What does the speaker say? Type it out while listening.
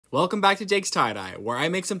Welcome back to Jake's Tie-Dye, where I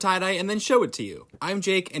make some tie-dye and then show it to you. I'm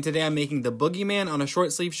Jake, and today I'm making the Boogeyman on a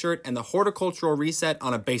short sleeve shirt and the Horticultural reset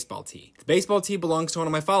on a baseball tee. The baseball tee belongs to one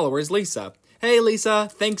of my followers, Lisa. Hey Lisa,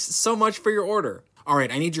 thanks so much for your order.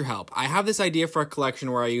 Alright, I need your help. I have this idea for a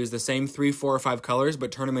collection where I use the same 3, 4, or 5 colors,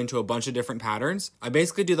 but turn them into a bunch of different patterns. I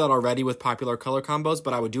basically do that already with popular color combos,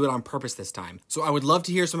 but I would do it on purpose this time. So I would love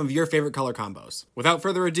to hear some of your favorite color combos. Without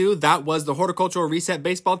further ado, that was the Horticultural Reset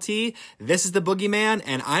Baseball Tee. This is the Boogeyman,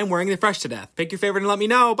 and I'm wearing the Fresh to Death. Pick your favorite and let me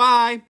know. Bye!